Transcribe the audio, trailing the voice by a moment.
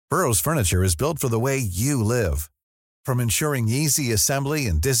Burrow's furniture is built for the way you live. From ensuring easy assembly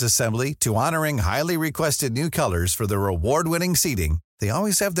and disassembly to honoring highly requested new colors for their award-winning seating, they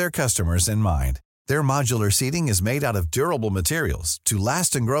always have their customers in mind. Their modular seating is made out of durable materials to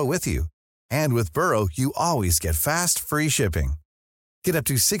last and grow with you. And with Burrow, you always get fast, free shipping. Get up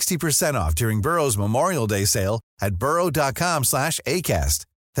to 60% off during Burrow's Memorial Day sale at burrow.com/ACAST.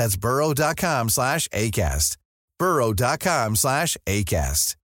 That's burrow.com/ACAST.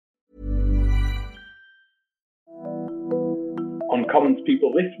 burrow.com/ACAST. On Commons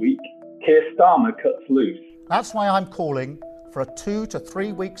People this week, Keir Starmer cuts loose. That's why I'm calling for a 2 to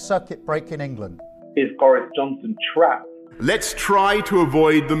 3 week circuit break in England. Is Boris Johnson trapped? Let's try to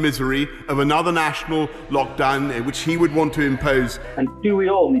avoid the misery of another national lockdown which he would want to impose. And do we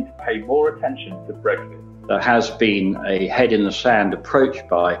all need to pay more attention to Brexit? There has been a head in the sand approach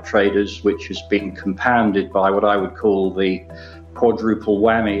by traders, which has been compounded by what I would call the quadruple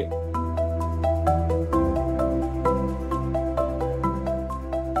whammy.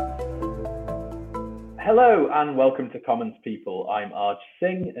 Hello and welcome to Commons People. I'm Arj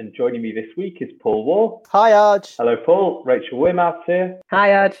Singh and joining me this week is Paul Wall. Hi Arj. Hello Paul. Rachel Wearmouth's here.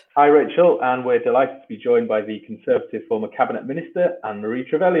 Hi Arj. Hi Rachel, and we're delighted to be joined by the Conservative former Cabinet Minister Anne-Marie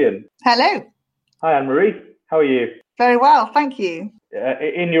Trevelyan. Hello. Hi Anne-Marie, how are you? Very well, thank you.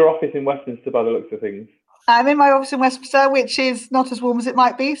 In your office in Westminster by the looks of things. I'm in my office in Westminster, which is not as warm as it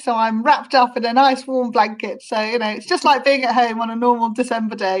might be, so I'm wrapped up in a nice warm blanket. So, it's just like being at home on a normal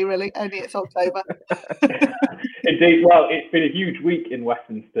December day, really, only it's October. Indeed. Well, it's been a huge week in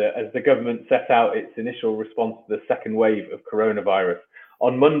Westminster as the government set out its initial response to the second wave of coronavirus.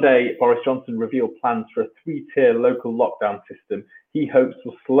 On Monday, Boris Johnson revealed plans for a 3-tier local lockdown system he hopes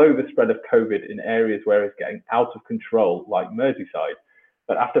will slow the spread of COVID in areas where it's getting out of control, like Merseyside.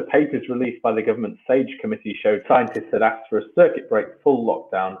 But after papers released by the government SAGE committee showed scientists had asked for a circuit break full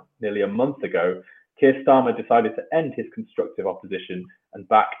lockdown nearly a month ago, Keir Starmer decided to end his constructive opposition and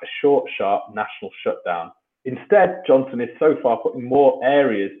back a short, sharp national shutdown. Instead, Johnson is so far putting more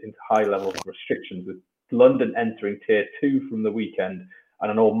areas into high levels of restrictions, with London entering Tier 2 from the weekend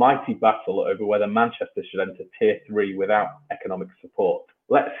and an almighty battle over whether Manchester should enter Tier 3 without economic support.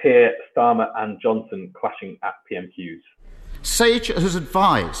 Let's hear Starmer and Johnson clashing at PMQs. SAGE has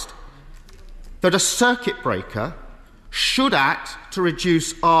advised that a circuit breaker should act to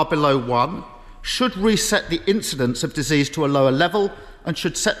reduce R below 1, should reset the incidence of disease to a lower level, and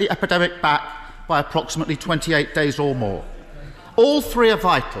should set the epidemic back by approximately 28 days or more. All three are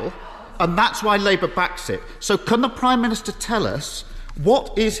vital, and that's why Labour backs it. So can the Prime Minister tell us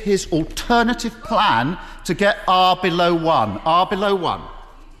what is his alternative plan to get R below 1? R below 1.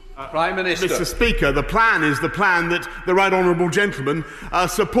 Prime Minister. Mr. Speaker, the plan is the plan that the Right Honourable Gentleman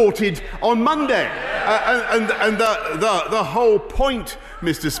supported on Monday. And the whole point,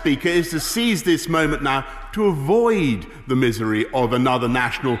 Mr. Speaker, is to seize this moment now to avoid the misery of another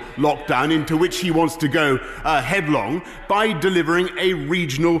national lockdown into which he wants to go headlong by delivering a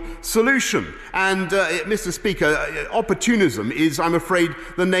regional solution. And, Mr. Speaker, opportunism is, I'm afraid,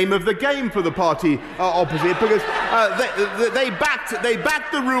 the name of the game for the party opposite, because they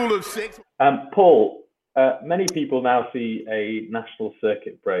backed the rule of 6. Paul, many people now see a national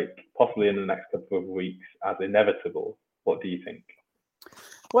circuit break, possibly in the next couple of weeks, as inevitable. What do you think?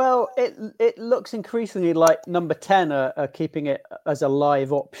 Well, it looks increasingly like Number 10 are keeping it as a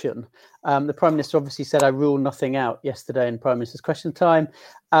live option. The Prime Minister obviously said, I rule nothing out yesterday in Prime Minister's Question Time.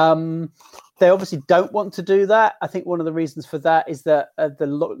 They obviously don't want to do that. I think one of the reasons for that is that the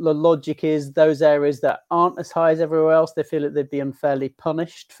logic is those areas that aren't as high as everywhere else, they feel that they'd be unfairly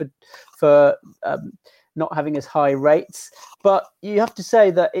punished for not having as high rates. But you have to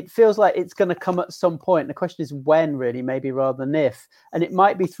say that it feels like it's going to come at some point. The question is when, really, maybe rather than if. And it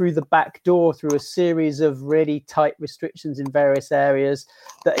might be through the back door, through a series of really tight restrictions in various areas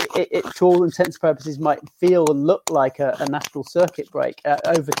that it to all intents and purposes, might feel and look like a national circuit break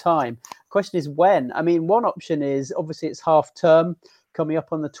over time. The question is when. I mean, one option is, obviously, it's half term coming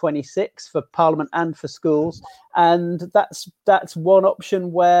up on the 26th for Parliament and for schools. And that's one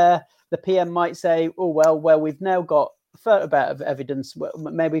option where the PM might say, well, we've now got a fair amount of evidence. Well,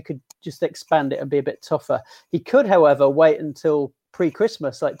 maybe we could just expand it and be a bit tougher. He could, however, wait until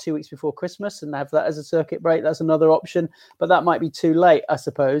pre-Christmas, like 2 weeks before Christmas, and have that as a circuit break. That's another option, but that might be too late, I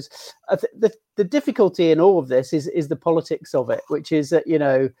suppose. The difficulty in all of this is the politics of it, which is that,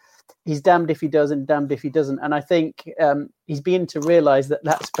 he's damned if he does and damned if he doesn't. And I think he's beginning to realise that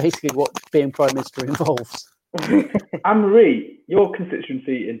that's basically what being Prime Minister involves. Anne-Marie, your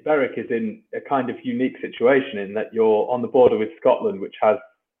constituency in Berwick is in a kind of unique situation in that you're on the border with Scotland, which has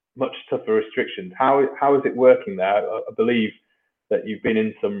much tougher restrictions. How is it working there? I believe that you've been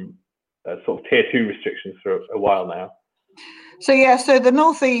in some sort of tier 2 restrictions for a while now. So the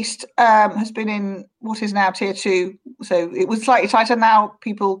Northeast has been in what is now tier 2. So it was slightly tighter. Now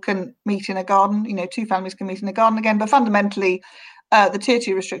people can meet in a garden. 2 families can meet in a garden again. But fundamentally, the tier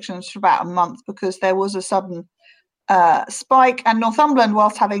 2 restrictions for about a month because there was a sudden spike. And Northumberland,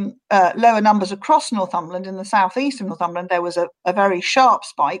 whilst having lower numbers across Northumberland, in the southeast of Northumberland, there was a very sharp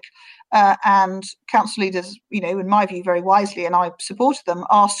spike. And council leaders, in my view, very wisely, and I supported them,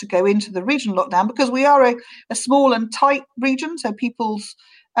 asked to go into the regional lockdown because we are a small and tight region. So people's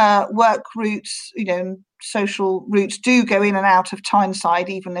work routes, social routes do go in and out of Tyneside,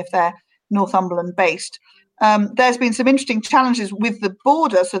 even if they're Northumberland based. There's been some interesting challenges with the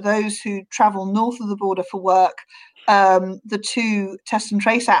border. So those who travel north of the border for work, the 2 test and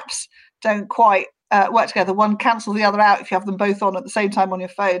trace apps don't quite work together. One cancels the other out if you have them both on at the same time on your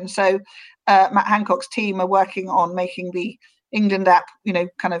phone. So Matt Hancock's team are working on making the England app,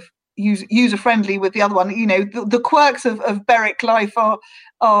 kind of user friendly with the other one. The quirks of Berwick life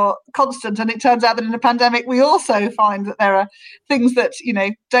are constant, and it turns out that in a pandemic we also find that there are things that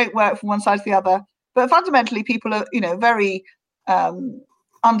don't work from one side to the other. But fundamentally, people are very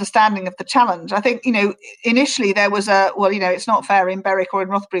understanding of the challenge. I think, initially there was it's not fair in Berwick or in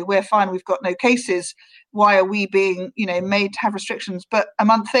Rothbury. We're fine. We've got no cases. Why are we being, made to have restrictions? But a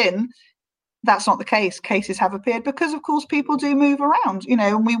month in, that's not the case. Cases have appeared because, of course, people do move around,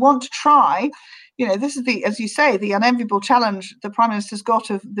 and we want to try, this is as you say, the unenviable challenge the Prime Minister's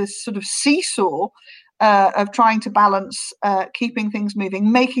got of this sort of seesaw of trying to balance keeping things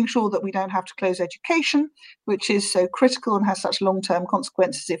moving, making sure that we don't have to close education, which is so critical and has such long-term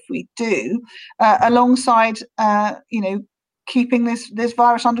consequences if we do, alongside, keeping this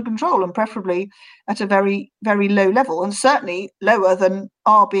virus under control, and preferably at a very, very low level, and certainly lower than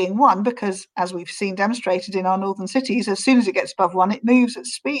R being 1, because as we've seen demonstrated in our northern cities, as soon as it gets above 1, it moves at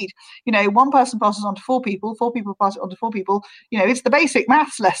speed. 1 person passes on to 4 people, 4 people pass it on to 4 people. It's the basic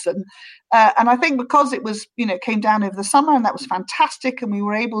maths lesson. And I think because it was, came down over the summer, and that was fantastic, and we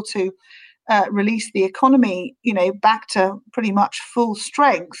were able to release the economy, back to pretty much full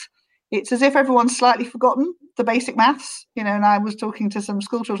strength, it's as if everyone's slightly forgotten the basic maths, and I was talking to some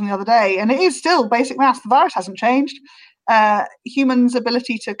school children the other day, and it is still basic maths. The virus hasn't changed. Humans'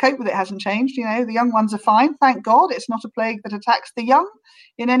 ability to cope with it hasn't changed. The young ones are fine. Thank God it's not a plague that attacks the young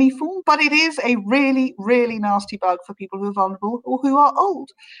in any form, but it is a really, really nasty bug for people who are vulnerable or who are old.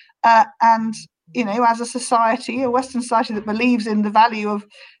 And, as a society, a Western society that believes in the value of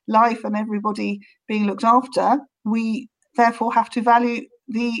life and everybody being looked after, we therefore have to value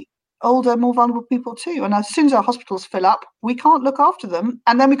the older, more vulnerable people too. And as soon as our hospitals fill up, we can't look after them,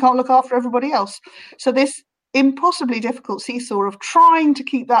 and then we can't look after everybody else. So this impossibly difficult seesaw of trying to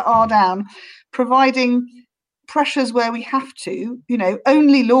keep that R down, providing pressures where we have to,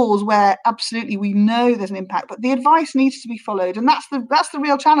 only laws where absolutely we know there's an impact, but the advice needs to be followed. And that's the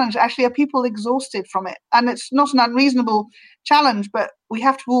real challenge. Actually, are people exhausted from it? And it's not an unreasonable challenge, but we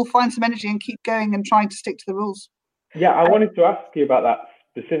have to all find some energy and keep going and trying to stick to the rules. Yeah, I wanted to ask you about that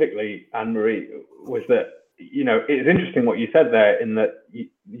specifically, Anne-Marie, was that, it's interesting what you said there, in that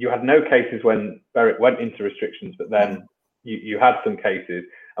you had no cases when Berwick went into restrictions, but then you had some cases,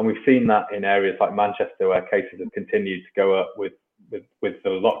 and we've seen that in areas like Manchester where cases have continued to go up with the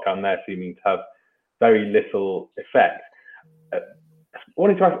lockdown there seeming to have very little effect. I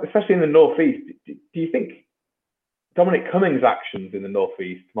wanted to ask, especially in the Northeast, do you think Dominic Cummings' actions in the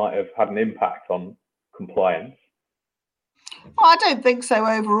Northeast might have had an impact on compliance? Well, I don't think so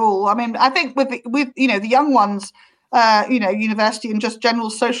overall. I mean, I think with the young ones, university and just general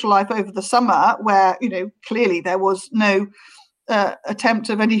social life over the summer, where clearly there was no attempt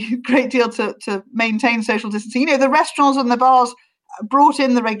of any great deal to maintain social distancing. The restaurants and the bars brought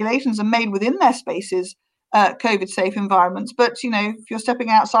in the regulations and made within their spaces COVID safe environments. But if you're stepping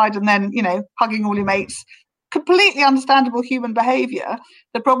outside and then hugging all your mates, completely understandable human behaviour.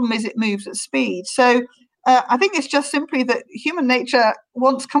 The problem is it moves at speed. So I think it's just simply that human nature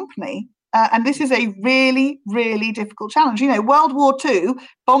wants company. And this is a really, really difficult challenge. World War II,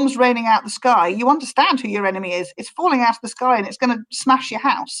 bombs raining out the sky. You understand who your enemy is. It's falling out of the sky and it's going to smash your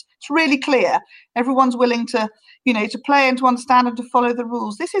house. It's really clear. Everyone's willing to, to play and to understand and to follow the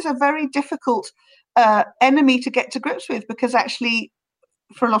rules. This is a very difficult enemy to get to grips with, because actually,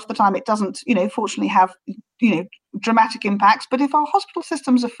 for a lot of the time, it doesn't, fortunately have, dramatic impacts. But if our hospital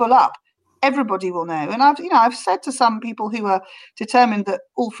systems are full up, everybody will know. And I've said to some people who are determined that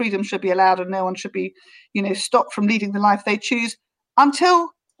all freedom should be allowed and no one should be, stopped from leading the life they choose, until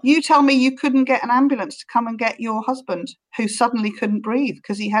you tell me you couldn't get an ambulance to come and get your husband who suddenly couldn't breathe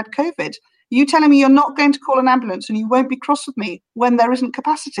because he had COVID. You telling me you're not going to call an ambulance and you won't be cross with me when there isn't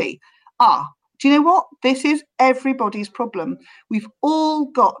capacity? Do you know what? This is everybody's problem. We've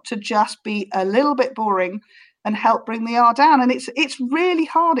all got to just be a little bit boring and help bring the R down. And it's really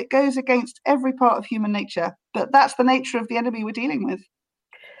hard. It goes against every part of human nature. But that's the nature of the enemy we're dealing with.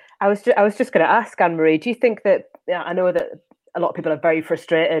 I was just going to ask, Anne-Marie, do you think that, I know that a lot of people are very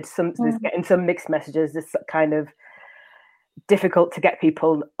frustrated, there's getting some mixed messages, it's kind of difficult to get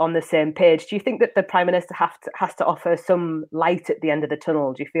people on the same page. Do you think that the Prime Minister has to offer some light at the end of the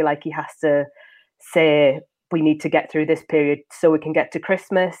tunnel? Do you feel like he has to say, we need to get through this period so we can get to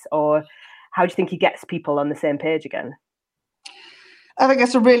Christmas? Or how do you think he gets people on the same page again? I think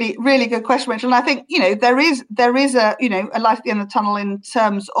that's a really, really good question, Rachel. And I think, there is a, a light at the end of the tunnel in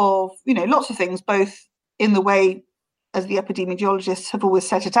terms of, lots of things, both in the way, as the epidemiologists have always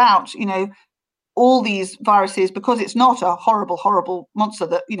set it out, all these viruses, because it's not a horrible, horrible monster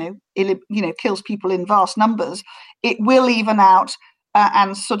that, kills people in vast numbers, it will even out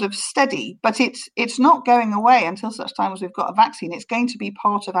and sort of steady. But it's not going away until such time as we've got a vaccine. It's going to be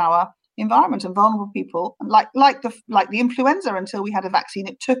part of our environment, and vulnerable people, like the influenza, until we had a vaccine,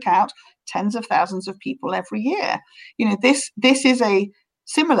 it took out tens of thousands of people every year. This is a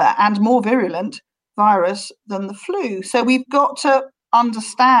similar and more virulent virus than the flu. So we've got to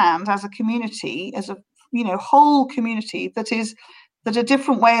understand as a community, as a whole community, that a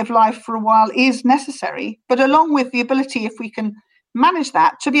different way of life for a while is necessary, but along with the ability, if we can manage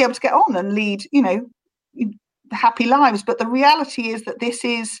that, to be able to get on and lead happy lives. But the reality is that this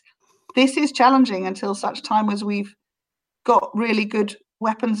is challenging until such time as we've got really good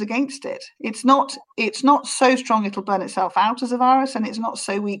weapons against it. It's not so strong it'll burn itself out as a virus, and it's not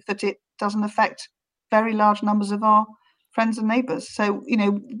so weak that it doesn't affect very large numbers of our friends and neighbours. So,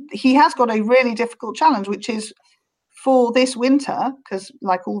 he has got a really difficult challenge, which is for this winter, because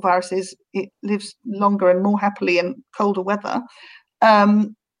like all viruses, it lives longer and more happily in colder weather.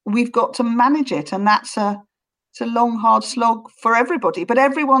 We've got to manage it, and it's a long, hard slog for everybody, but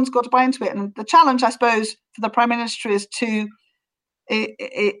everyone's got to buy into it. And the challenge, I suppose, for the Prime Minister is to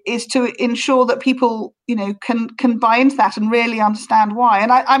ensure that people, can buy into that and really understand why.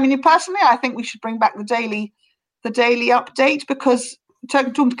 And I mean, personally, I think we should bring back the daily update, because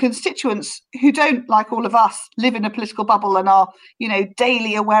talking to constituents who don't, like all of us, live in a political bubble and are,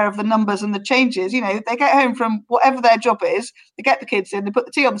 daily aware of the numbers and the changes. They get home from whatever their job is, they get the kids in, they put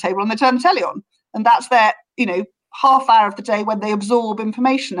the tea on the table, and they turn the telly on, and that's their half hour of the day when they absorb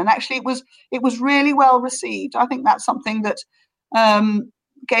information. And actually it was really well received. I think that's something that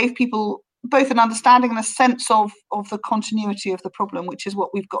gave people both an understanding and a sense of the continuity of the problem, which is what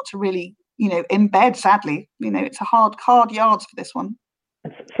we've got to really embed. Sadly, it's a hard yards for this one.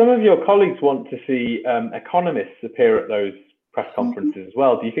 Some of your colleagues want to see economists appear at those press conferences as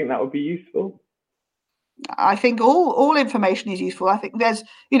well. Do you think that would be useful? I think all information is useful. I think there's,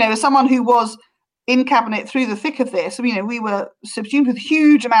 as someone who was in cabinet through the thick of this, we were subsumed with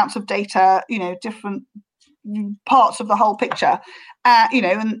huge amounts of data, different parts of the whole picture,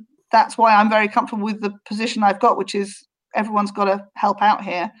 and that's why I'm very comfortable with the position I've got, which is everyone's got to help out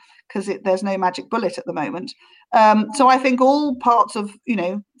here, because there's no magic bullet at the moment. So I think all parts of,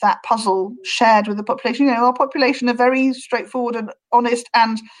 that puzzle shared with the population. Our population are very straightforward and honest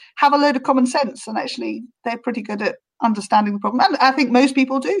and have a load of common sense, and actually they're pretty good at understanding the problem. And I think most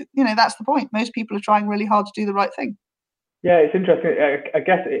people do. That's the point. Most people are trying really hard to do the right thing. Yeah, it's interesting. I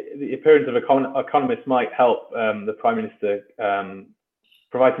guess the appearance of economists might help the Prime Minister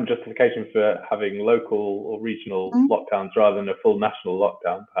provide some justification for having local or regional lockdowns rather than a full national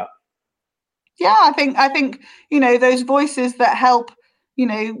lockdown, perhaps. Yeah, I think those voices that help,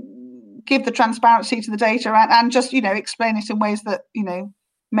 give the transparency to the data and just, explain it in ways that,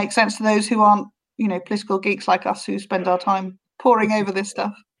 make sense to those who aren't, political geeks like us who spend our time poring over this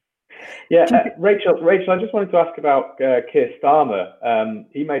stuff. Yeah, Rachel, I just wanted to ask about Keir Starmer.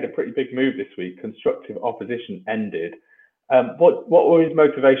 He made a pretty big move this week. Constructive opposition ended. What were his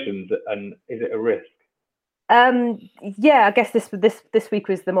motivations, and is it a risk? Yeah, I guess this week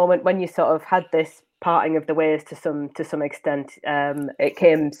was the moment when you sort of had this parting of the ways to some extent. It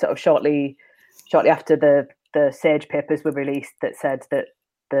came sort of shortly after the SAGE papers were released that said that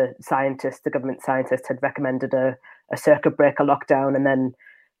the government scientists had recommended a circuit breaker lockdown, and then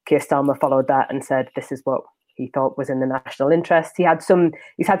Keir Starmer followed that and said this is what he thought was in the national interest. He's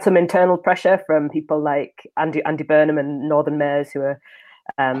had some internal pressure from people like Andy Burnham and Northern mayors who are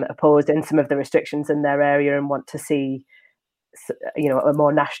opposed in some of the restrictions in their area and want to see a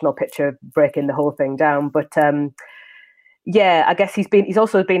more national picture breaking the whole thing down. But I guess he's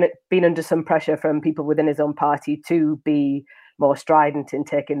also been under some pressure from people within his own party to be more strident in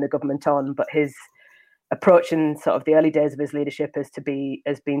taking the government on, but his approach in sort of the early days of his leadership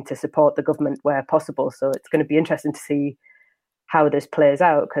has been to support the government where possible. So it's going to be interesting to see how this plays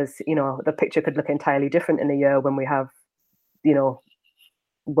out, because, you know, the picture could look entirely different in a year when we have, you know,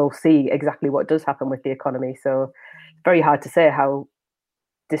 we'll see exactly what does happen with the economy. So it's very hard to say how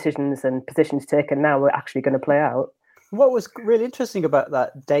decisions and positions taken now are actually going to play out. What was really interesting about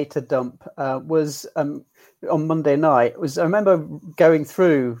that data dump was on Monday night, I remember going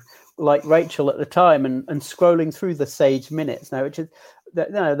through, like Rachel at the time, and scrolling through the Sage minutes now, which is,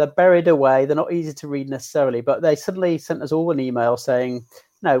 they're buried away. They're not easy to read necessarily, but they suddenly sent us all an email saying,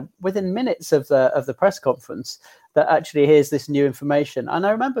 no, within minutes of the press conference, that actually here's this new information. And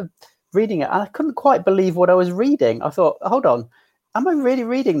I remember reading it, and I couldn't quite believe what I was reading. I thought, hold on, am I really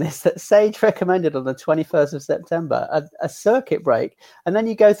reading this? That Sage recommended on the 21st of September, a circuit break. And then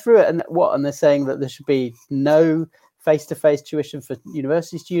you go through it, and they're saying that there should be no face-to-face tuition for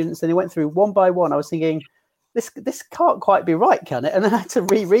university students. And they went through one by one. I was thinking, this can't quite be right, can it? And then I had to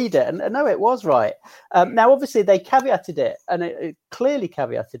reread it, and no, it was right. Now, obviously, they caveated it, and it clearly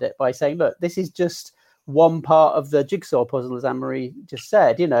caveated it by saying, look, this is just one part of the jigsaw puzzle, as Anne-Marie just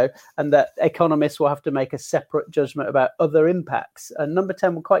said, you know, and that economists will have to make a separate judgment about other impacts. And Number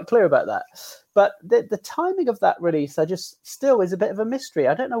 10 were quite clear about that. But the timing of that release, still is a bit of a mystery.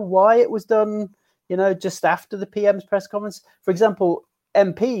 I don't know why it was done, you know, just after the PM's press conference. For example,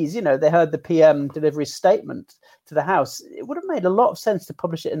 MPs, you know, they heard the PM deliver his statement to the House. It would have made a lot of sense to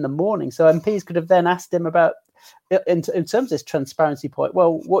publish it in the morning. So MPs could have then asked him about, in terms of this transparency point,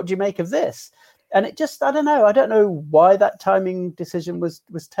 well, what do you make of this? And it just, I don't know why that timing decision was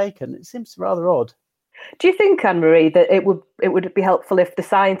taken. It seems rather odd. Do you think, Anne-Marie, that it would be helpful if the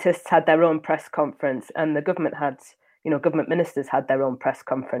scientists had their own press conference and the government had, you know, government ministers had their own press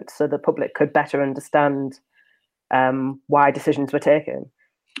conference so the public could better understand why decisions were taken?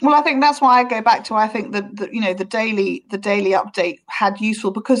 Well, I think that's why I go back to, I think that you know, the daily update had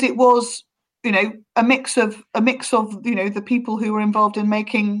useful, because it was, you know, a mix of you know, the people who were involved in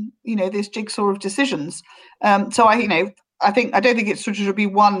making, you know, this jigsaw of decisions. So I don't think it should be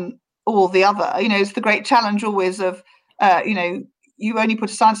one or the other. You know, it's the great challenge always of you know, you only put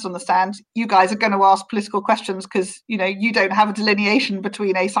a scientist on the stand, you guys are going to ask political questions because, you know, you don't have a delineation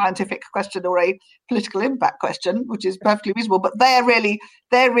between a scientific question or a political impact question, which is perfectly reasonable. But they're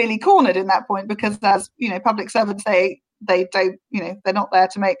really cornered in that point, because, as you know, public servants, they don't, you know, they're not there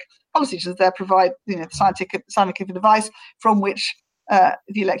to make policy decisions. They provide, you know, scientific advice from which the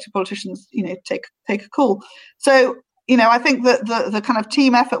elected politicians, you know, take a call. So, you know, I think that the kind of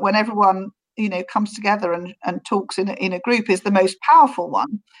team effort, when everyone, you know, comes together and talks in a group, is the most powerful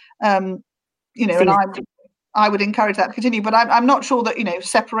one. You know, and I would encourage that to continue. But I'm not sure that, you know,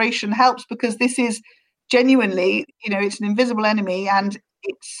 separation helps, because this is genuinely, you know, it's an invisible enemy, and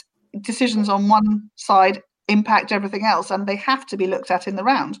its decisions on one side impact everything else, and they have to be looked at in the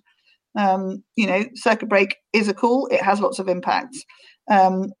round. You know, circuit break is a call. It has lots of impacts.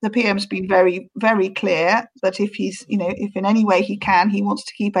 The PM's been very, very clear that if he's, you know, if in any way he can, he wants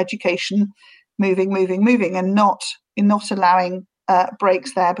to keep education moving, and not allowing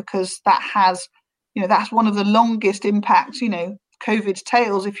breaks there, because that has, you know, that's one of the longest impacts, you know, COVID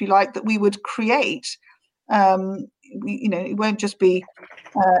tails, if you like, that we would create. You know, it won't just be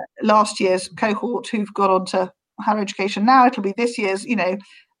last year's cohort who've got onto higher education now. It'll be this year's, you know,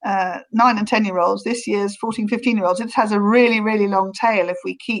 9 and 10-year-olds, this year's 14, 15-year-olds. It has a really, really long tail if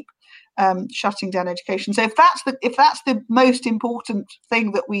we keep shutting down education. So if that's the most important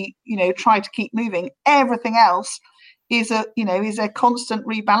thing that we, you know, try to keep moving, everything else is a constant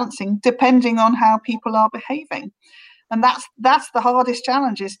rebalancing depending on how people are behaving. And that's the hardest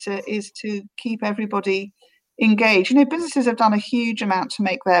challenge, is to keep everybody engaged. You know, businesses have done a huge amount to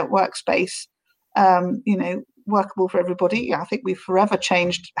make their workspace, you know, workable for everybody. I think we've forever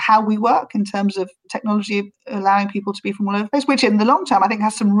changed how we work in terms of technology, allowing people to be from all over the place, which in the long term I think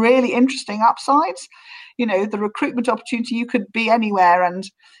has some really interesting upsides. You know, the recruitment opportunity, you could be anywhere and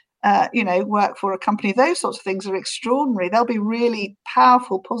you know, work for a company. Those sorts of things are extraordinary. There'll be really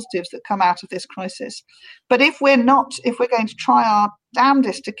powerful positives that come out of this crisis. But if we're going to try our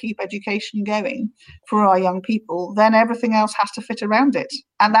damnedest to keep education going for our young people, then everything else has to fit around it,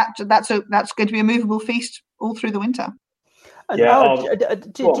 and that's going to be a movable feast all through the winter. Yeah.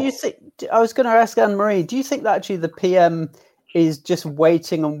 Do you think? I was going to ask Anne-Marie. Do you think that actually the PM is just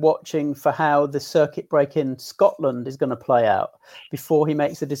waiting and watching for how the circuit break in Scotland is going to play out before he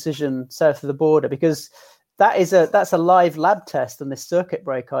makes a decision south of the border? Because that's a live lab test, and this circuit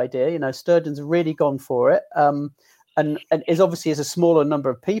break idea, you know, Sturgeon's really gone for it, and is obviously is a smaller number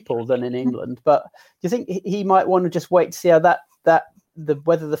of people than in England. But do you think he might want to just wait to see how that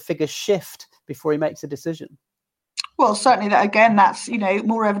whether the figures shift before he makes a decision. Well, certainly that's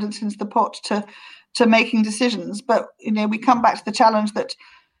more evidence into the pot to making decisions. But we come back to the challenge that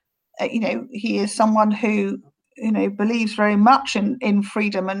he is someone who believes very much in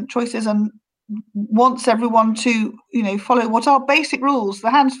freedom and choices and wants everyone to follow what are basic rules.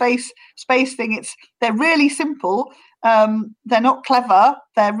 The hands, face, space thing, they're really simple. They're not clever.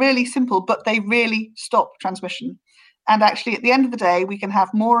 They're really simple, but they really stop transmission. And actually, at the end of the day, we can have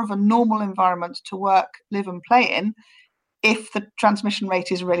more of a normal environment to work, live and play in if the transmission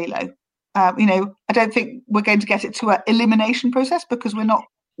rate is really low. I don't think we're going to get it to an elimination process because we're not,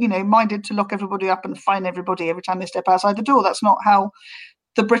 minded to lock everybody up and fine everybody every time they step outside the door. That's not how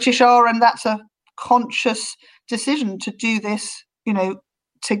the British are. And that's a conscious decision to do this,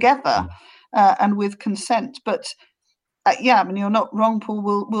 together and with consent. But you're not wrong,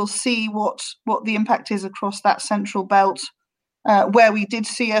 Paul. We'll see what the impact is across that central belt, where we did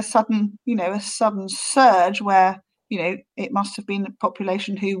see a sudden surge where, it must have been a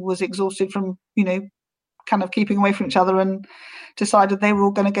population who was exhausted from, kind of keeping away from each other and decided they were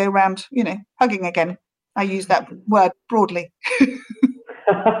all going to go around, hugging again. I use that word broadly.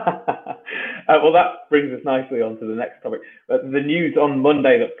 Well, that brings us nicely on to the next topic. The news on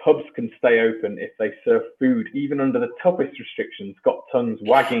Monday that pubs can stay open if they serve food, even under the toughest restrictions, got tongues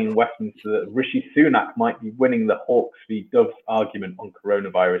wagging in Westminster that Rishi Sunak might be winning the Hawks v Doves argument on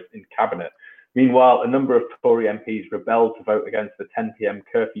coronavirus in Cabinet. Meanwhile, a number of Tory MPs rebelled to vote against the 10 p.m.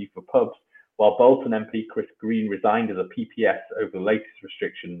 curfew for pubs, while Bolton MP Chris Green resigned as a PPS over the latest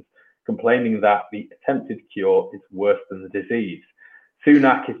restrictions, complaining that the attempted cure is worse than the disease.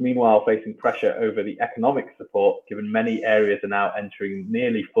 Sunak is meanwhile facing pressure over the economic support, given many areas are now entering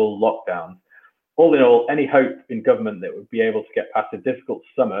nearly full lockdowns. All in all, any hope in government that would be able to get past a difficult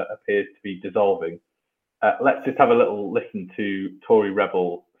summer appears to be dissolving. Let's just have a little listen to Tory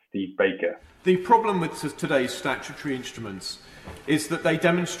rebel Steve Baker. The problem with today's statutory instruments is that they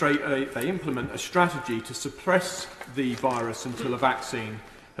they implement a strategy to suppress the virus until a vaccine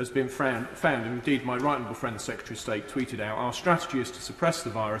has been found. And indeed, my right honourable friend, the Secretary of State, tweeted out, our strategy is to suppress the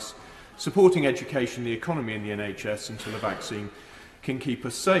virus, supporting education, the economy and the NHS until a vaccine can keep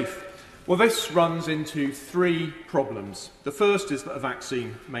us safe. Well, this runs into three problems. The first is that a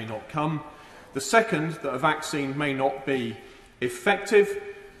vaccine may not come. The second, that a vaccine may not be effective.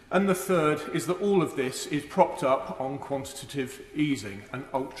 And the third is that all of this is propped up on quantitative easing and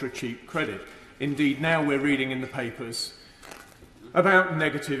ultra-cheap credit. Indeed, now we're reading in the papers about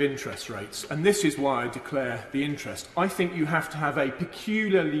negative interest rates, and this is why I declare the interest. I think you have to have a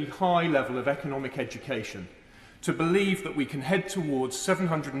peculiarly high level of economic education to believe that we can head towards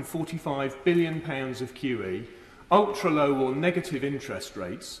 £745 billion of QE, ultra-low or negative interest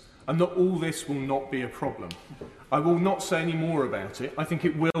rates, and that all this will not be a problem. I will not say any more about it. I think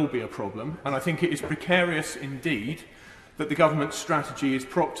it will be a problem, and I think it is precarious indeed that the government's strategy is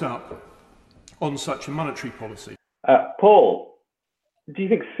propped up on such a monetary policy. Paul, do you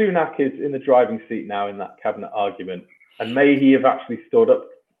think Sunak is in the driving seat now in that cabinet argument? And may he have actually stored up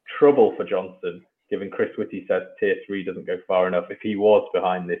trouble for Johnson, given Chris Whitty says Tier 3 doesn't go far enough, if he was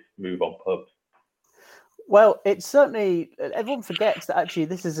behind this move on pubs? Well, it's certainly, everyone forgets that actually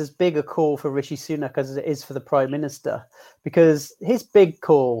this is as big a call for Rishi Sunak as it is for the Prime Minister, because his big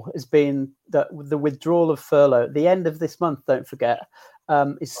call has been that the withdrawal of furlough at the end of this month, don't forget,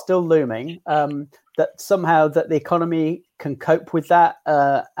 is still looming, that somehow that the economy can cope with that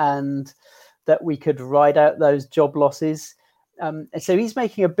and that we could ride out those job losses. And so he's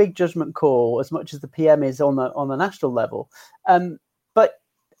making a big judgment call as much as the PM is on the national level. But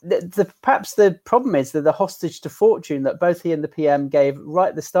perhaps the problem is that the hostage to fortune that both he and the PM gave right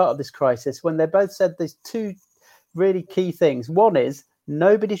at the start of this crisis, when they both said there's two really key things. One is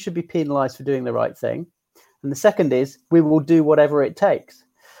nobody should be penalised for doing the right thing. And the second is we will do whatever it takes.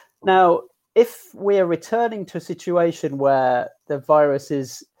 Now, if we are returning to a situation where the virus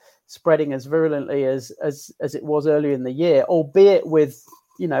is spreading as virulently as it was earlier in the year, albeit with,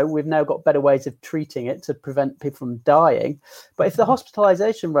 we've now got better ways of treating it to prevent people from dying. But if the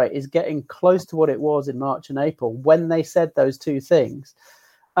hospitalisation rate is getting close to what it was in March and April, when they said those two things,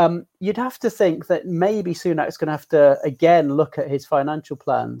 you'd have to think that maybe Sunak's going to have to, again, look at his financial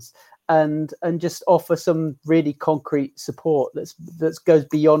plans and just offer some really concrete support that goes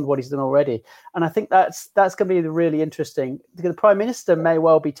beyond what he's done already. And I think that's going to be really interesting, because the Prime Minister may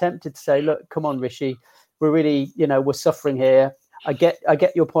well be tempted to say, look, come on, Rishi, we're really, we're suffering here. I get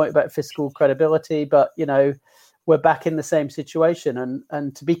your point about fiscal credibility, but, we're back in the same situation.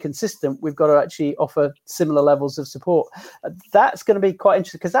 And to be consistent, we've got to actually offer similar levels of support. That's going to be quite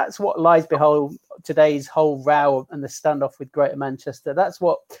interesting, because that's what lies behind today's whole row and the standoff with Greater Manchester. That's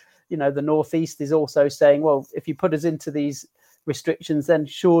what, the North East is also saying, well, if you put us into these restrictions, then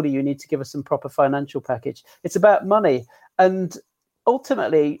surely you need to give us some proper financial package. It's about money. And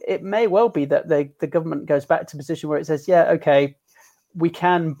ultimately, it may well be that the government goes back to a position where it says, yeah, okay, we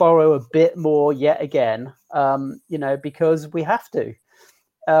can borrow a bit more yet again, because we have to.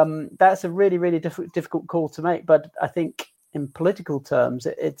 That's a really, really difficult call to make. But I think in political terms,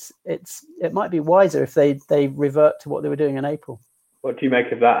 it might be wiser if they revert to what they were doing in April. What do you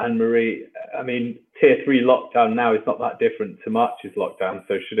make of that, Anne-Marie? I mean, Tier 3 lockdown now is not that different to March's lockdown.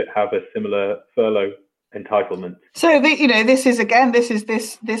 So should it have a similar furlough entitlement? So this is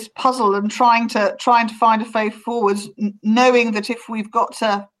this puzzle, and trying to find a way forwards, knowing that if we've got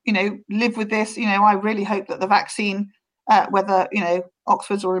to live with this, I really hope that the vaccine, whether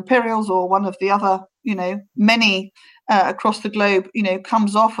Oxford's or Imperial's or one of the other many across the globe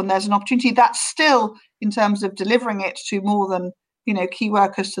comes off, and there's an opportunity. That's still, in terms of delivering it to more than key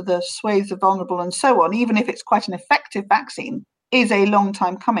workers, to the swathes of vulnerable and so on, even if it's quite an effective vaccine, is a long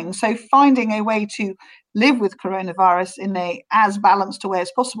time coming. So finding a way to live with coronavirus in a as balanced a way as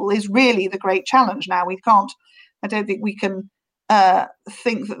possible is really the great challenge now. I don't think we can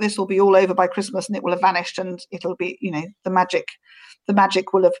think that this will be all over by Christmas and it will have vanished and it'll be, the magic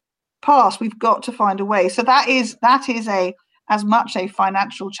will have passed. We've got to find a way. So that is as much a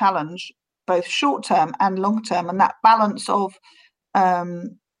financial challenge, both short term and long term. And that balance of,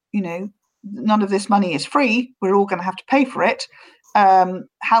 none of this money is free. We're all going to have to pay for it.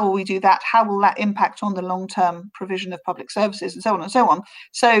 How will we do that? How will that impact on the long-term provision of public services, and so on and so on?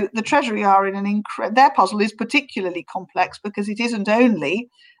 So the Treasury are in their puzzle is particularly complex, because it isn't only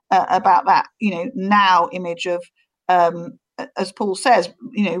about that, now image of, as Paul says,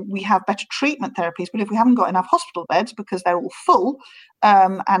 we have better treatment therapies, but if we haven't got enough hospital beds because they're all full,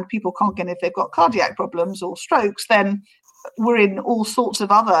 and people can't get in if they've got cardiac problems or strokes, then we're in all sorts of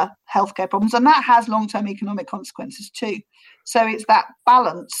other healthcare problems, and that has long-term economic consequences too. So it's that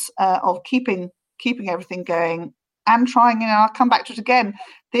balance of keeping everything going and trying. I'll come back to it again.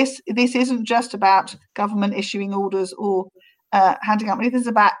 This isn't just about government issuing orders or handing out money. This is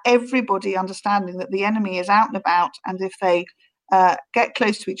about everybody understanding that the enemy is out and about, and if they get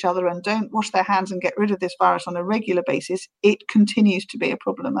close to each other and don't wash their hands and get rid of this virus on a regular basis, it continues to be a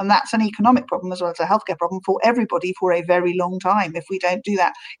problem. And that's an economic problem as well as a healthcare problem for everybody for a very long time. If we don't do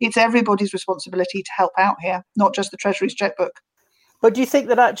that, it's everybody's responsibility to help out here, not just the Treasury's checkbook. But do you think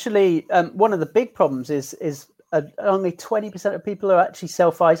that actually one of the big problems is only 20% of people are actually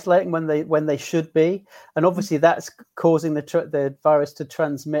self-isolating when they should be, and obviously that's causing the virus to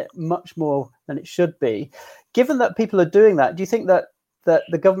transmit much more than it should be. Given that people are doing that, do you think that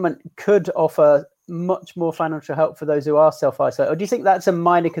the government could offer much more financial help for those who are self-isolated, or do you think that's a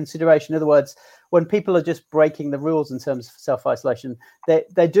minor consideration? In other words, when people are just breaking the rules in terms of self-isolation,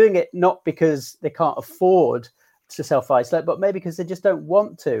 they're doing it not because they can't afford to self-isolate, but maybe because they just don't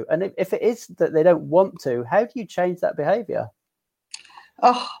want to. And if it is that they don't want to, how do you change that behaviour?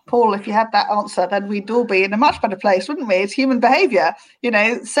 Oh, Paul, if you had that answer, then we'd all be in a much better place, wouldn't we? It's human behaviour.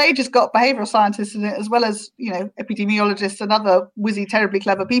 SAGE has got behavioural scientists in it, as well as, epidemiologists and other whizzy, terribly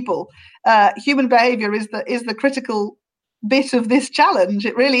clever people. Human behaviour is the critical bit of this challenge.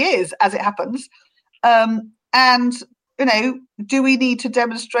 It really is, as it happens. And, do we need to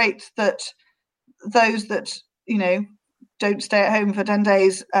demonstrate that those that, don't stay at home for 10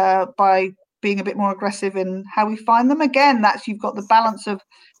 days by being a bit more aggressive in how we find them? Again, that's, you've got the balance of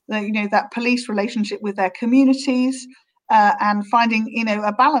that police relationship with their communities, and finding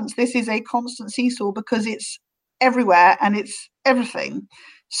a balance. This is a constant seesaw because it's everywhere and it's everything.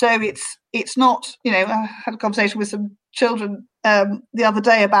 So it's not, I had a conversation with some children the other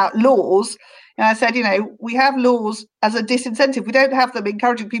day about laws, and I said, we have laws as a disincentive. We don't have them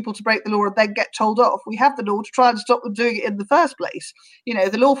encouraging people to break the law and then get told off. We have the law to try and stop them doing it in the first place.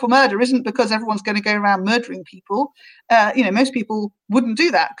 The law for murder isn't because everyone's going to go around murdering people. Most people wouldn't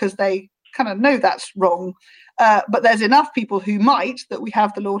do that because they kind of know that's wrong. But there's enough people who might that we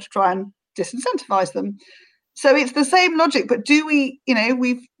have the law to try and disincentivize them. So it's the same logic. But do we,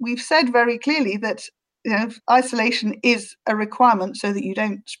 we've said very clearly that isolation is a requirement so that you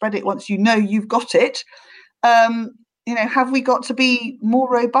don't spread it once you've got it. Have we got to be more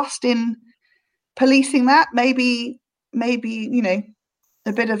robust in policing that? Maybe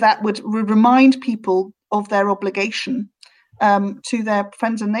a bit of that would remind people of their obligation to their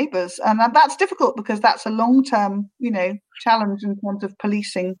friends and neighbours, and that's difficult because that's a long-term challenge in terms of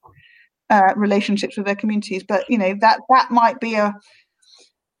policing relationships with their communities. But that might be a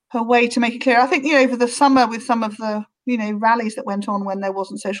way to make it clear. I think over the summer with some of the rallies that went on when there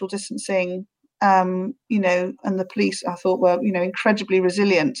wasn't social distancing, and the police I thought were incredibly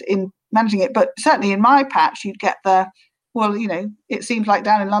resilient in managing it. But certainly in my patch, you'd get it seems like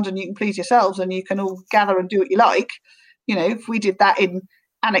down in London you can please yourselves and you can all gather and do what you like. If we did that in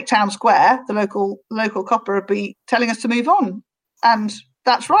Alnwick Town Square, the local copper would be telling us to move on, and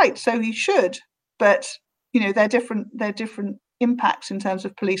that's right. So he should, but they're different impacts in terms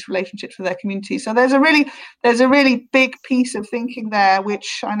of police relationships with their community. So there's a really big piece of thinking there,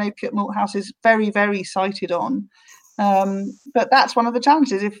 which I know Kit Malthouse is very, very cited on. But that's one of the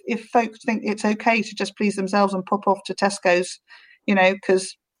challenges. If folks think it's okay to just please themselves and pop off to Tesco's,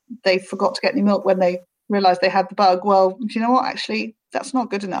 because they forgot to get any milk when they realised they had the bug, well, do you know what? Actually, that's not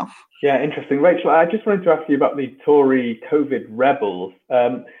good enough. Yeah, interesting. Rachel, I just wanted to ask you about the Tory COVID rebels.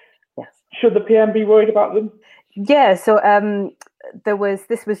 Yes. Should the PM be worried about them? Yeah, so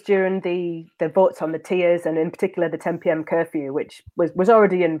this was during the votes on the tiers, and in particular the 10 p.m. curfew, which was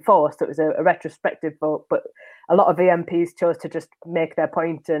already enforced. It was a retrospective vote, but a lot of the MPs chose to just make their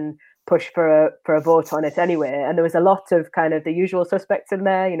point and push for a vote on it anyway. And there was a lot of kind of the usual suspects in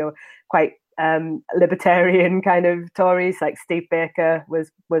there, quite libertarian kind of Tories, like Steve Baker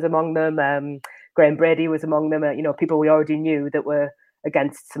was among them, Graham Brady was among them, people we already knew that were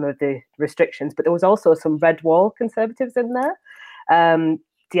against some of the restrictions. But there was also some red wall Conservatives in there.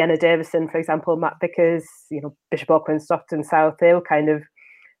 Deanna Davison, for example, Matt Vickers, Bishop Auckland, Stockton South, they were kind of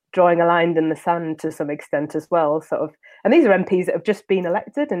drawing a line in the sand to some extent as well. And these are MPs that have just been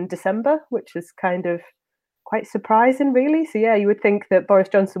elected in December, which is kind of quite surprising, really. So yeah, you would think that Boris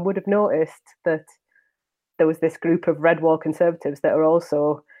Johnson would have noticed that there was this group of red wall Conservatives that are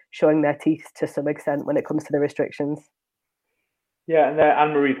also showing their teeth to some extent when it comes to the restrictions. Yeah, and they're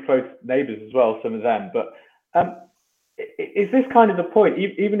Anne-Marie's close neighbours as well, some of them. But is this kind of the point?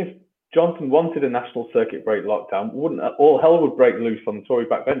 Even if Johnson wanted a national circuit break lockdown, wouldn't all hell would break loose on the Tory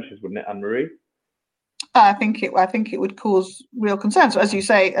backbenchers, wouldn't it, Anne-Marie? I think it would cause real concerns, as you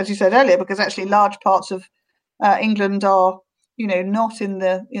said earlier, because actually large parts of England are, not in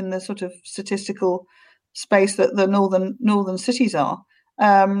the sort of statistical space that the northern cities are.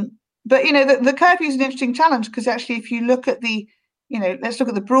 But the curfew is an interesting challenge, because actually, if you look at let's look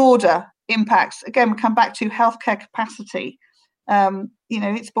at the broader impacts. Again, we come back to healthcare capacity.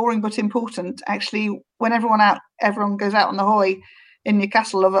 It's boring but important. Actually, when everyone goes out on the hoy in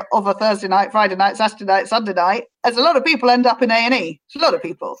Newcastle of a Thursday night, Friday night, Saturday night, Sunday night, as a lot of people end up in A&E. It's a lot of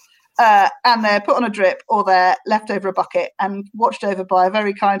people. And they're put on a drip or they're left over a bucket and watched over by a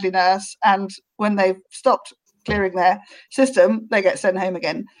very kindly nurse. And when they've stopped clearing their system, they get sent home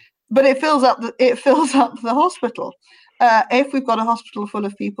again. But it fills up the hospital. If we've got a hospital full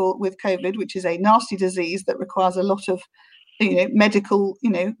of people with COVID, which is a nasty disease that requires a lot of medical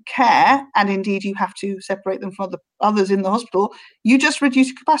care, and indeed you have to separate them from the others in the hospital, you just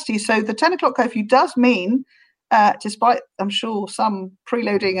reduce capacity. So the 10 o'clock curfew does mean, despite I'm sure some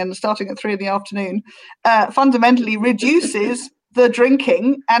preloading and starting at 3 p.m, fundamentally reduces the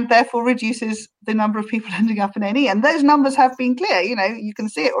drinking and therefore reduces the number of people ending up in A&E. And those numbers have been clear. You can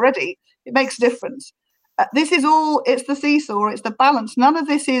see it already. It makes a difference. This is all, it's the seesaw, it's the balance. None of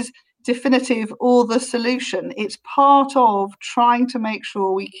this is definitive or the solution. It's part of trying to make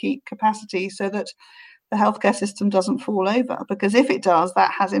sure we keep capacity so that the healthcare system doesn't fall over, because if it does,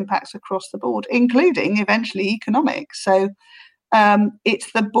 that has impacts across the board, including eventually economic. So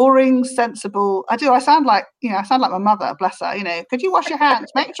it's the boring, sensible. I sound like my mother, bless her. Could you wash your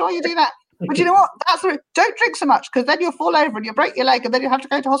hands? Make sure you do that. But you know what? Don't drink so much, because then you'll fall over and you'll break your leg and then you'll have to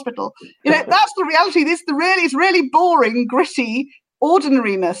go to hospital. That's the reality. It's really boring, gritty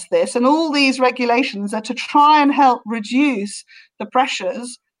ordinariness, this, and all these regulations are to try and help reduce the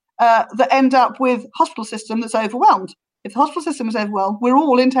pressures that end up with hospital system that's overwhelmed. If the hospital system is overwhelmed, we're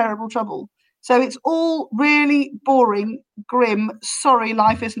all in terrible trouble. So it's all really boring, grim. Sorry,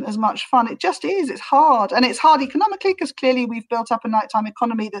 life isn't as much fun. It just is. It's hard. And it's hard economically, because clearly we've built up a nighttime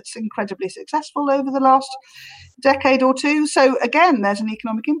economy that's incredibly successful over the last decade or two. So again, there's an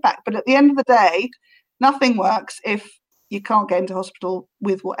economic impact. But at the end of the day, nothing works if you can't get into hospital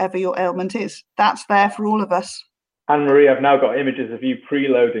with whatever your ailment is. That's there for all of us. Anne-Marie, I've now got images of you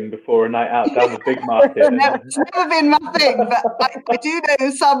preloading before a night out down the big market. It's never been my thing, but I do know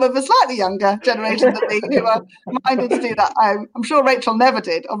some of a slightly younger generation than me who are minded to do that. I'm sure Rachel never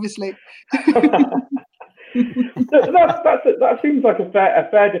did, obviously. That seems like a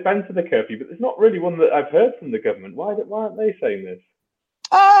fair defence of the curfew, but there's not really one that I've heard from the government. Why aren't they saying this?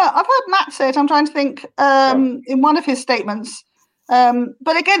 I've heard Matt say it. I'm trying to think. In one of his statements,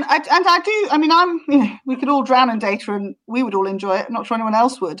 But again, we could all drown in data and we would all enjoy it. I'm not sure anyone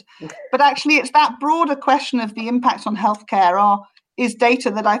else would. But actually, it's that broader question of the impact on healthcare is data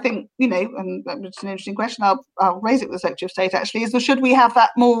that I think, and it's an interesting question. I'll raise it with the Secretary of State, actually, should we have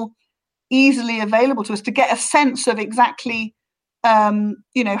that more easily available to us to get a sense of exactly,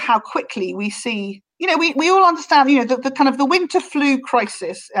 how quickly we see, we all understand, the kind of the winter flu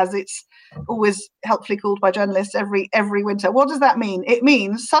crisis, as it's always helpfully called by journalists every winter. What does that mean? It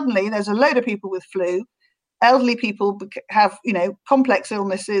means suddenly there's a load of people with flu, elderly people have, complex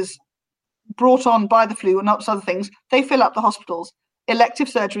illnesses brought on by the flu and not other things. They fill up the hospitals. Elective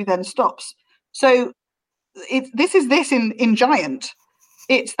surgery then stops. So this is in giant.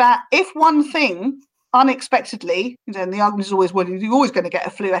 It's that if one thing unexpectedly, and the argument is always, well, you're always going to get a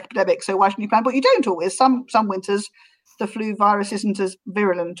flu epidemic, so why shouldn't you plan? But you don't always. Some winters, the flu virus isn't as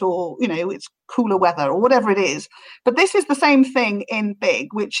virulent, or, it's cooler weather or whatever it is. But this is the same thing in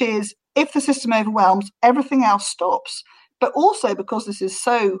big, which is if the system overwhelms, everything else stops. But also because this is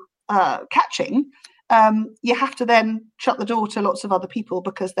so catching, you have to then shut the door to lots of other people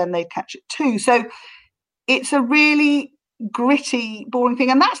because then they'd catch it too. So it's a really gritty, boring thing.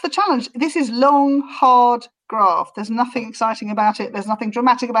 And that's the challenge. This is long, hard graft. There's nothing exciting about it. There's nothing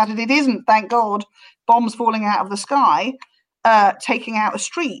dramatic about it. It isn't, thank God, bombs falling out of the sky, taking out a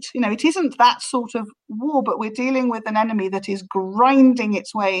street. It isn't that sort of war, but we're dealing with an enemy that is grinding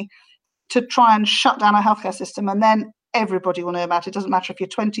its way to try and shut down our healthcare system. And then everybody will know about it. It doesn't matter if you're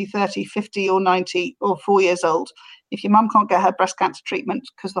 20, 30, 50 or 90 or 4 years old. If your mum can't get her breast cancer treatment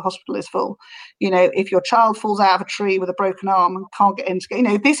because the hospital is full, if your child falls out of a tree with a broken arm and can't get in,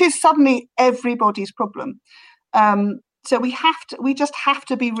 this is suddenly everybody's problem. So we just have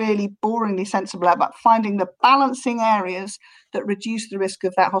to be really boringly sensible about finding the balancing areas that reduce the risk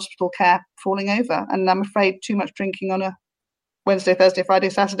of that hospital care falling over. And I'm afraid too much drinking on a Wednesday, Thursday, Friday,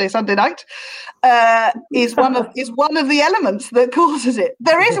 Saturday, Sunday night is one of the elements that causes it.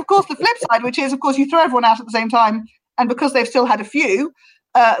 There is, of course, the flip side, which is, of course, you throw everyone out at the same time, and because they've still had a few,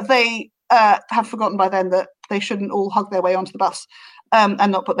 they have forgotten by then that they shouldn't all hug their way onto the bus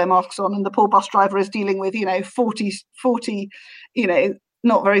and not put their masks on. And the poor bus driver is dealing with, 40,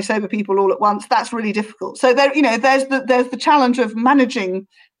 not very sober people all at once. That's really difficult. So there's the challenge of managing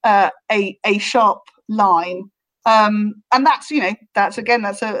a sharp line. And that's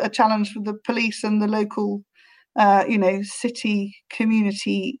a challenge for the police and the local, city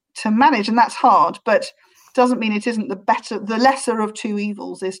community to manage. And that's hard, but doesn't mean it isn't the lesser of two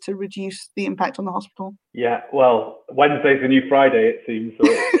evils is to reduce the impact on the hospital. Yeah, well, Wednesday's the new Friday, it seems, so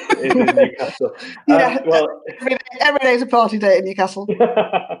it is in Newcastle. Every day's a party day in Newcastle.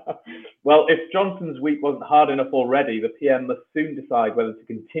 Well, if Johnson's week wasn't hard enough already, the PM must soon decide whether to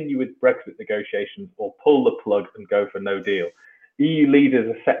continue with Brexit negotiations or pull the plug and go for no deal. EU leaders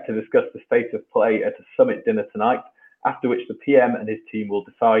are set to discuss the state of play at a summit dinner tonight, after which the PM and his team will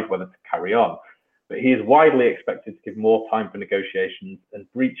decide whether to carry on. But he is widely expected to give more time for negotiations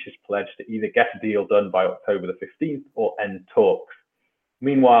and breach his pledge to either get a deal done by October the 15th or end talks.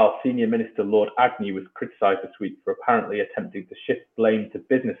 Meanwhile, Senior Minister Lord Agnew was criticised this week for apparently attempting to shift blame to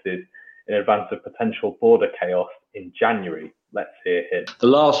businesses in advance of potential border chaos in January. Let's hear him. The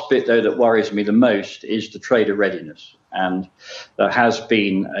last bit, though, that worries me the most is the trader readiness. And there has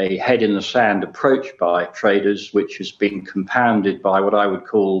been a head in the sand approach by traders, which has been compounded by what I would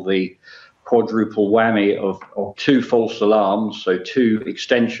call the quadruple whammy of two false alarms, so two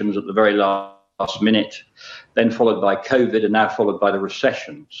extensions at the very last minute, then followed by COVID, and now followed by the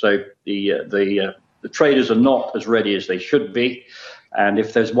recession. So the traders are not as ready as they should be. And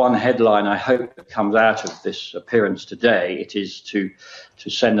if there's one headline I hope that comes out of this appearance today, it is to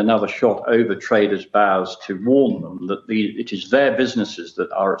send another shot over traders' bows to warn them that it is their businesses that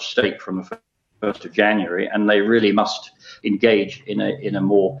are at stake from the 1st of January, and they really must engage in a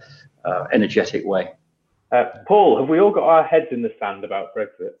more energetic way. Paul, have we all got our heads in the sand about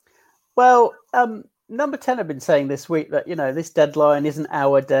Brexit? Well, Number 10 have been saying this week that, this deadline isn't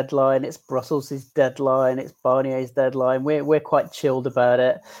our deadline, it's Brussels' deadline, it's Barnier's deadline. We're quite chilled about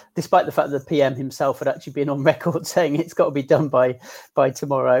it, despite the fact that the PM himself had actually been on record saying it's got to be done by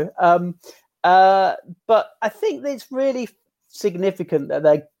tomorrow. But I think it's really significant that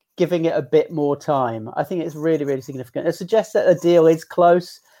they're giving it a bit more time. I think it's really, really significant. It suggests that the deal is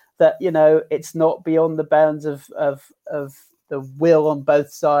close, that, it's not beyond the bounds of the will on both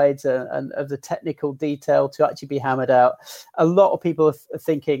sides and of the technical detail to actually be hammered out. A lot of people are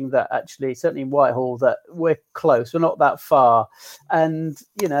thinking that actually, certainly in Whitehall, that we're close, we're not that far. And,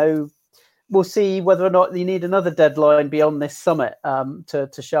 we'll see whether or not you need another deadline beyond this summit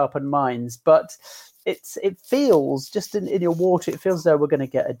to sharpen minds. But it feels just in your water. It feels as though we're going to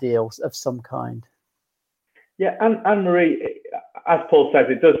get a deal of some kind. Yeah, and Anne-Marie, as Paul says,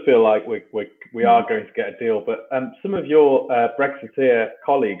 it does feel like we are going to get a deal. But some of your Brexiteer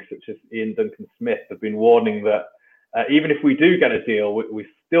colleagues, such as Ian Duncan-Smith, have been warning that even if we do get a deal, we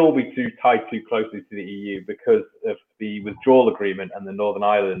still be tied too closely to the EU because of the withdrawal agreement and the Northern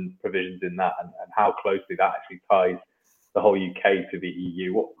Ireland provisions in that, and how closely that actually ties the whole UK to the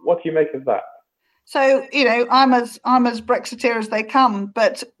EU. What do you make of that? So, I'm as Brexiteer as they come,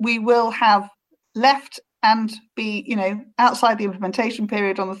 but we will have left and be, outside the implementation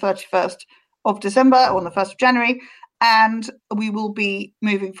period on the 31st of December or on the 1st of January, and we will be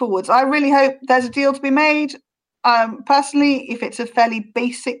moving forwards. I really hope there's a deal to be made. Personally, if it's a fairly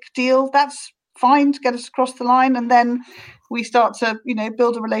basic deal, that's fine to get us across the line, and then we start to,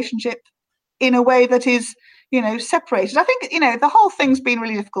 build a relationship in a way that is, separated. I think, the whole thing's been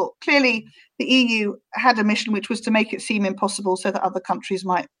really difficult. Clearly, the EU had a mission which was to make it seem impossible so that other countries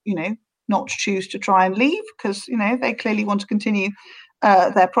might, not choose to try and leave because, they clearly want to continue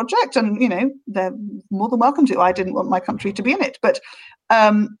their project, and, they're more than welcome to. I didn't want my country to be in it, but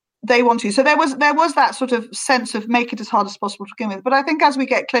they want to. So there was that sort of sense of make it as hard as possible to begin with. But I think as we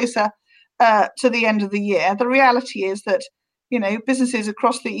get closer to the end of the year, the reality is that, businesses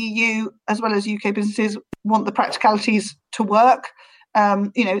across the EU as well as UK businesses want the practicalities to work.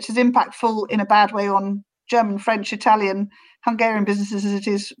 It's as impactful in a bad way on German, French, Italian, Hungarian businesses as it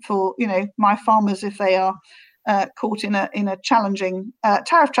is for, my farmers if they are caught in a challenging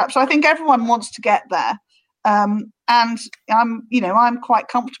tariff trap. So I think everyone wants to get there. And I'm quite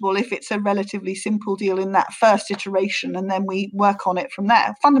comfortable if it's a relatively simple deal in that first iteration, and then we work on it from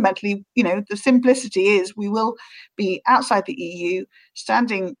there. Fundamentally, the simplicity is we will be outside the EU,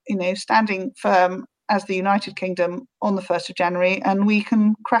 standing firm as the United Kingdom on the 1st of January, and we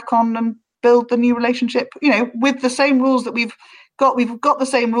can crack on and build the new relationship, with the same rules that we've got. We've got the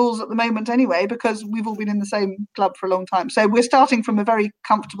same rules at the moment anyway, because we've all been in the same club for a long time. So we're starting from a very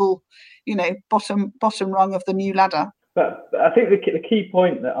comfortable, bottom rung of the new ladder. But I think the key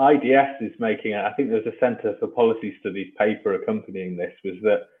point that IDS is making, and I think there's a Centre for Policy Studies paper accompanying this, was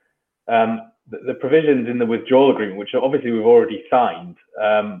that the provisions in the withdrawal agreement, which obviously we've already signed,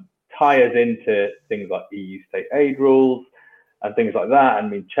 tie us into things like EU state aid rules and things like that,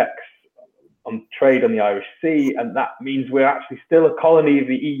 and checks on trade on the Irish Sea, and that means we're actually still a colony of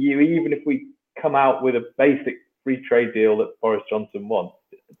the EU, even if we come out with a basic free trade deal that Boris Johnson wants.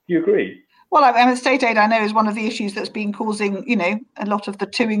 Do you agree? Well, state aid, I know, is one of the issues that's been causing, a lot of the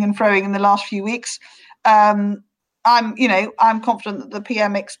toing and froing in the last few weeks. I'm confident that the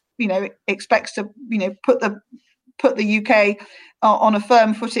PM, expects to, put the UK on a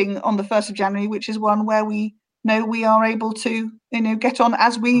firm footing on the 1st of January, which is one where we know we are able to, get on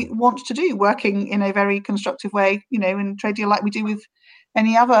as we want to do, working in a very constructive way, in a trade deal like we do with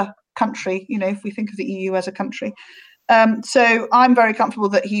any other country, if we think of the EU as a country. So I'm very comfortable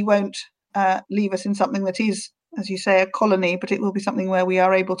that he won't leave us in something that is, as you say, a colony, but it will be something where we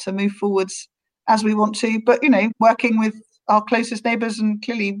are able to move forwards as we want to, but, working with our closest neighbours and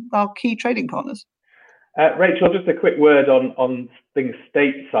clearly our key trading partners. Rachel, just a quick word on things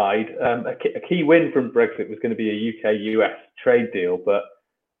stateside. A key win from Brexit was going to be a UK-US trade deal, but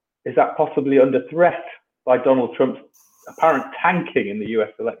is that possibly under threat by Donald Trump's apparent tanking in the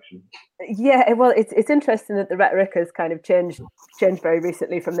US election? Yeah, well, it's interesting that the rhetoric has kind of changed very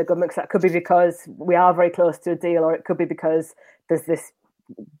recently from the government, because that could be because we are very close to a deal, or it could be because there's this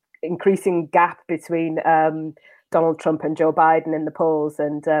increasing gap between Donald Trump and Joe Biden in the polls,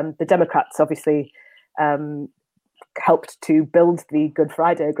 and the Democrats obviously helped to build the Good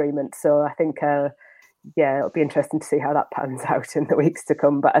Friday Agreement. So I think, it'll be interesting to see how that pans out in the weeks to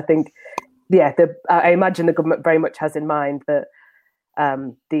come. But I think, I imagine the government very much has in mind that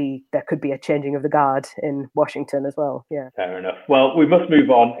there could be a changing of the guard in Washington as well. Yeah. Fair enough. Well, we must move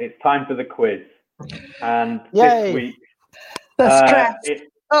on. It's time for the quiz. And this week,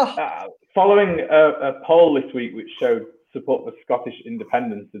 following a poll this week which showed support for Scottish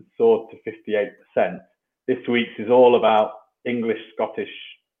independence had soared to 58%, this week's is all about English-Scottish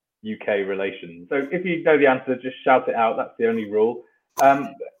UK relations. So if you know the answer, just shout it out. That's the only rule.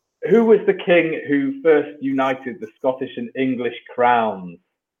 Who was the king who first united the Scottish and English crowns?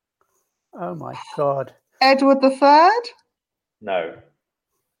 Oh my God. Edward III? No.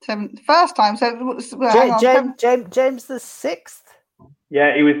 First time. So James the Sixth?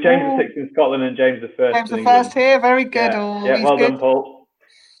 Yeah, he was James VI in Scotland and James I. James I here. Very good. Yeah, well done, Paul.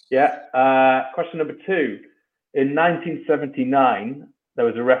 Yeah. Question number 2. In 1979, there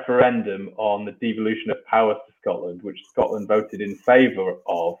was a referendum on the devolution of powers to Scotland, which Scotland voted in favour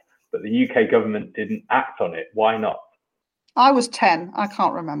of, but the UK government didn't act on it. Why not? I was 10. I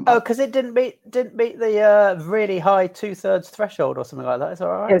can't remember. Oh, because it didn't meet the really high 2/3 threshold or something like that. Is that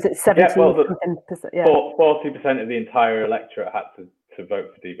all right? Was it 70%? Yeah, 40% of the entire electorate had to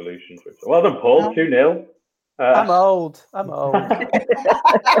vote for devolution. Well done, Paul. 2-0. I'm old. I'm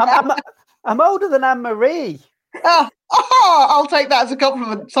older than Anne-Marie. I'll take that as a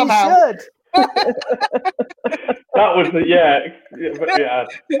compliment somehow. You should. That was let's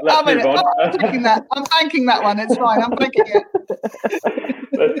move on. I'm thanking that one. It's fine. I'm thanking it.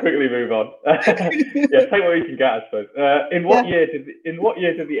 Let's quickly move on. Yeah, take what you can get, I suppose. In what year did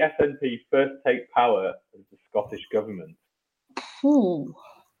the SNP first take power as the Scottish government? Ooh.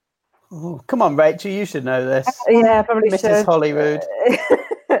 Oh, come on, Rachel, you should know this. Yeah, probably Mrs. should. Holyrood.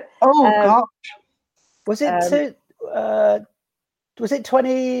 Gosh. Was it was it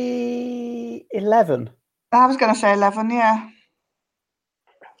 2011? I was going to say 11, yeah.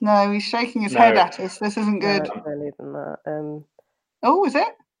 No, he's shaking his head at us. This isn't good. No, earlier than that. Is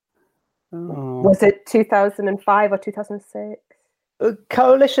it? Was it 2005 or 2006?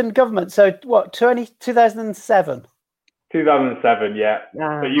 Coalition government. So what? 2007. 2007, yeah.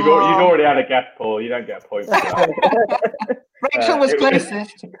 But you'd already had a guess, Paul. You don't get a point for that. Rachel was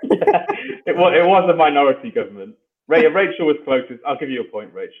closest. It was a minority government. Rachel was closest. I'll give you a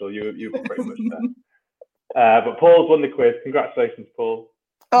point, Rachel. You were pretty much there. But Paul's won the quiz. Congratulations, Paul.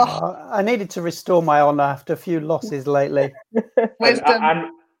 I needed to restore my honour after a few losses lately.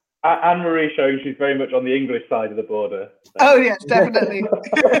 Wisdom. Anne-Marie shows she's very much on the English side of the border. So. Oh, yes, definitely.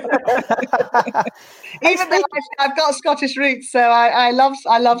 Even though I've got Scottish roots, so I love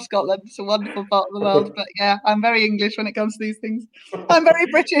Scotland. It's a wonderful part of the world. But yeah, I'm very English when it comes to these things. I'm very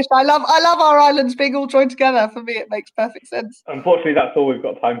British. I love our islands being all joined together. For me, it makes perfect sense. Unfortunately, that's all we've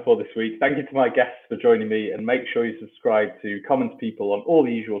got time for this week. Thank you to my guests for joining me, and make sure you subscribe to Commons People on all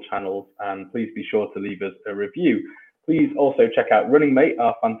the usual channels, and please be sure to leave us a review. Please also check out Running Mate,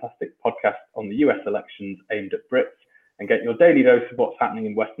 our fantastic podcast on the US elections aimed at Brits, and get your daily dose of what's happening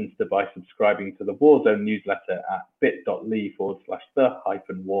in Westminster by subscribing to the Warzone newsletter at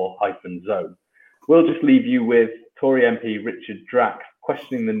bit.ly/the-war-zone. We'll just leave you with Tory MP Richard Drax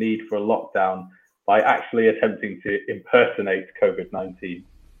questioning the need for a lockdown by actually attempting to impersonate COVID-19.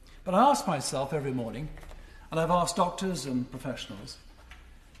 But I ask myself every morning, and I've asked doctors and professionals,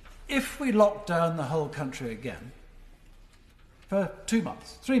 if we lock down the whole country again, for 2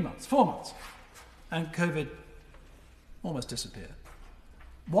 months, 3 months, 4 months, and COVID almost disappeared,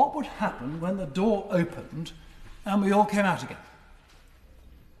 what would happen when the door opened and we all came out again?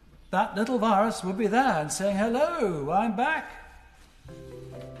 That little virus would be there and saying, hello, I'm back.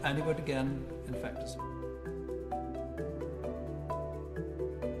 And it would again infect us.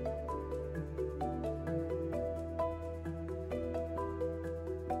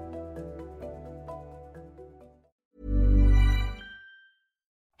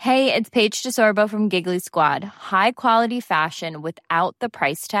 Hey, it's Paige DeSorbo from Giggly Squad. High quality fashion without the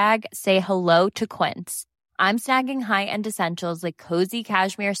price tag. Say hello to Quince. I'm snagging high-end essentials like cozy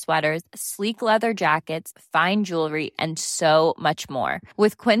cashmere sweaters, sleek leather jackets, fine jewelry, and so much more.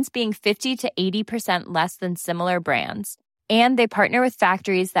 With Quince being 50 to 80% less than similar brands. And they partner with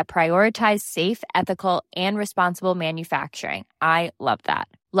factories that prioritize safe, ethical, and responsible manufacturing. I love that.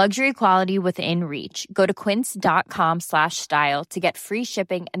 Luxury quality within reach. Go to quince.com/style to get free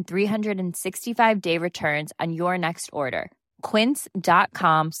shipping and 365-day returns on your next order.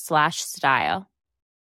 Quince.com/style.